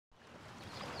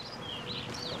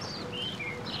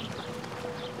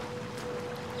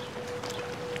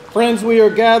Friends, we are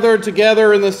gathered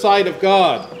together in the sight of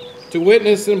God to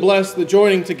witness and bless the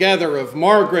joining together of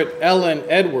Margaret-Ellen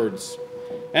Edwards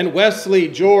and Wesley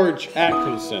George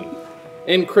Atkinson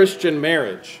in Christian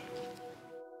marriage.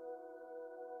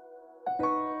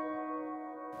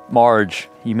 Marge,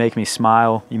 you make me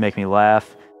smile, you make me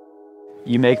laugh,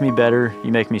 you make me better,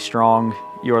 you make me strong.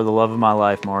 You are the love of my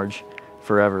life, Marge,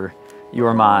 forever. You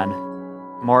are mine.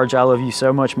 Marge, I love you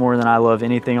so much more than I love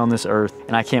anything on this earth,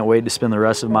 and I can't wait to spend the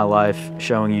rest of my life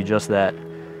showing you just that.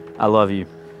 I love you.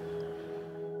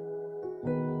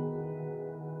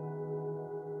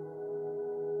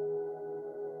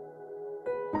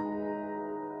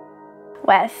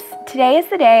 Wes, today is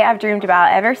the day I've dreamed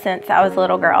about ever since I was a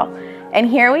little girl. And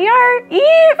here we are,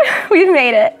 Eve! We've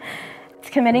made it. It's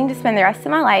committing to spend the rest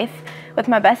of my life with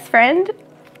my best friend.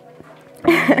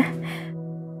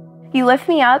 You lift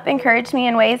me up, encourage me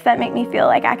in ways that make me feel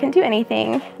like I can do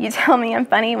anything. You tell me I'm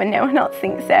funny when no one else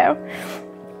thinks so.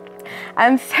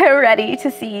 I'm so ready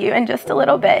to see you in just a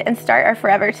little bit and start our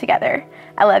forever together.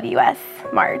 I love you, Wes.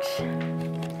 Marge.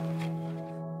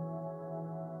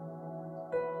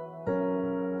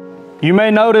 You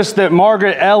may notice that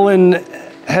Margaret-Ellen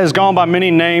has gone by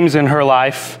many names in her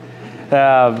life.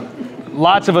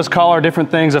 Lots of us call her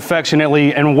different things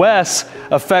affectionately, and Wes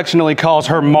affectionately calls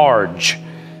her Marge.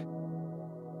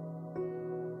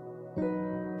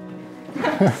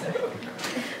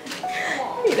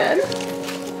 You done?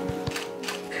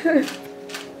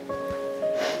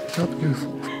 How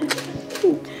beautiful.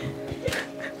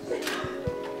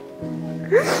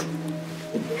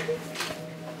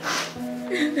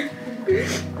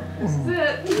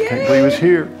 Can't believe it's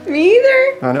here. Me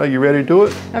either. I know, you ready to do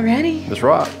it? I'm ready. That's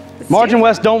right. Marge and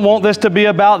Wes don't want this to be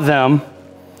about them,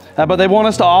 but they want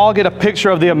us to all get a picture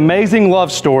of the amazing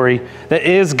love story that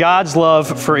is God's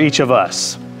love for each of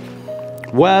us.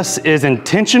 Wes is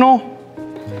intentional,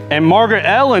 and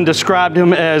Margaret-Ellen described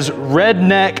him as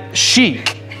redneck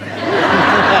chic.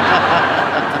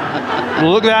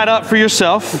 Look that up for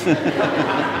yourself.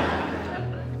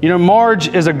 You know, Marge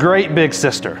is a great big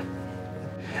sister,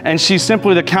 and she's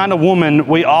simply the kind of woman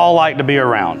we all like to be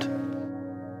around.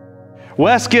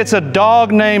 Wes gets a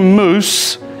dog named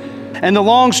Moose, and the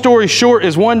long story short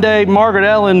is one day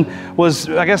Margaret-Ellen was,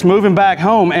 I guess, moving back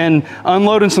home and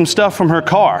unloading some stuff from her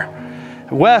car.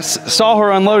 Wes saw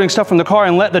her unloading stuff from the car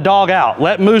and let the dog out,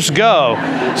 let Moose go,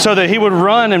 so that he would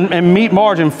run and meet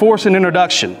Marge and force an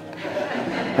introduction.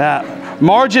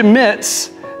 Marge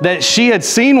admits that she had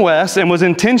seen Wes and was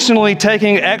intentionally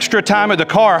taking extra time at the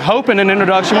car, hoping an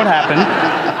introduction would happen.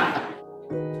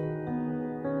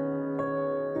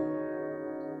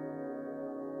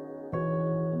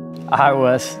 I,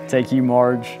 Wes, take you,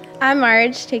 Marge, I'm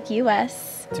Marge. Take you,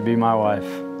 Wes. to be my wife,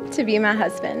 To be my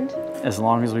husband. as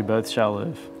long as we both shall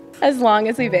live. As long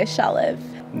as we both shall live.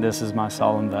 This is my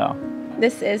solemn vow.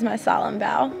 This is my solemn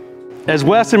vow. As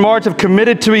Wes and Marge have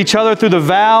committed to each other through the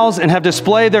vows and have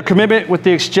displayed their commitment with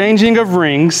the exchanging of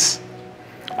rings,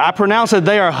 I pronounce that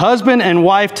they are husband and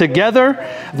wife together.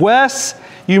 Wes,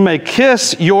 you may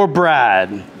kiss your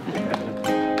bride.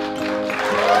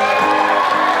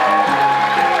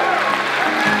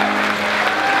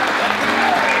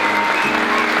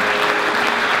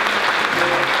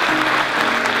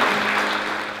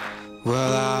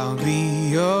 Well, I'll be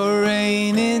your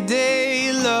rainy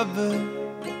day lover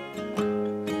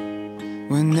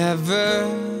whenever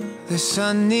the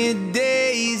sunny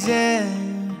days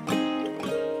end,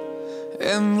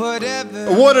 and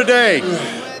whatever. What a day!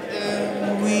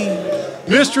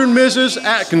 Mr. and Mrs.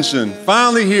 Atkinson,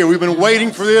 finally here. We've been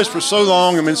waiting for this for so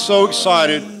long. I've been so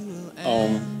excited.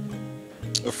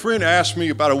 A friend asked me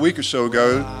about a week or so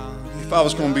ago if I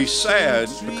was going to be sad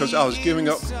because I was giving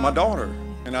up my daughter.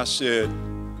 And I said,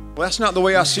 well, that's not the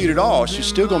way I see it at all. She's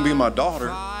still going to be my daughter,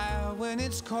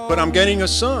 but I'm getting a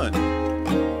son.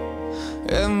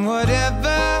 And whatever.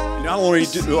 Not only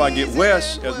do I get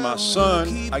Wes as my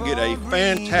son, I get a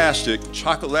fantastic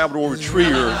chocolate Labrador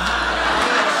retriever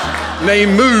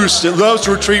named Moose that loves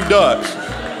to retrieve ducks.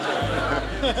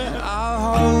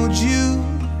 I'll hold you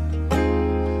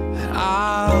and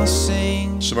I'll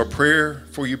sing. So my prayer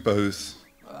for you both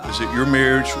is that your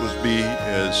marriage will be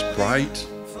as bright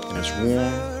and as warm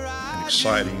and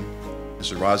exciting as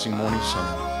the rising morning sun.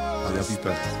 I love you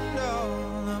both.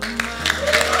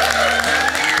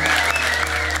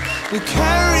 We'll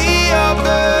carry your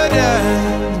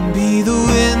burden, be the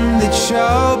wind that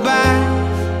you're back.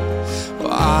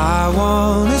 Well, I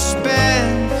want to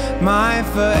spend my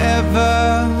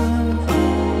forever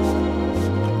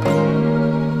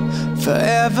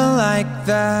like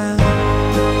that.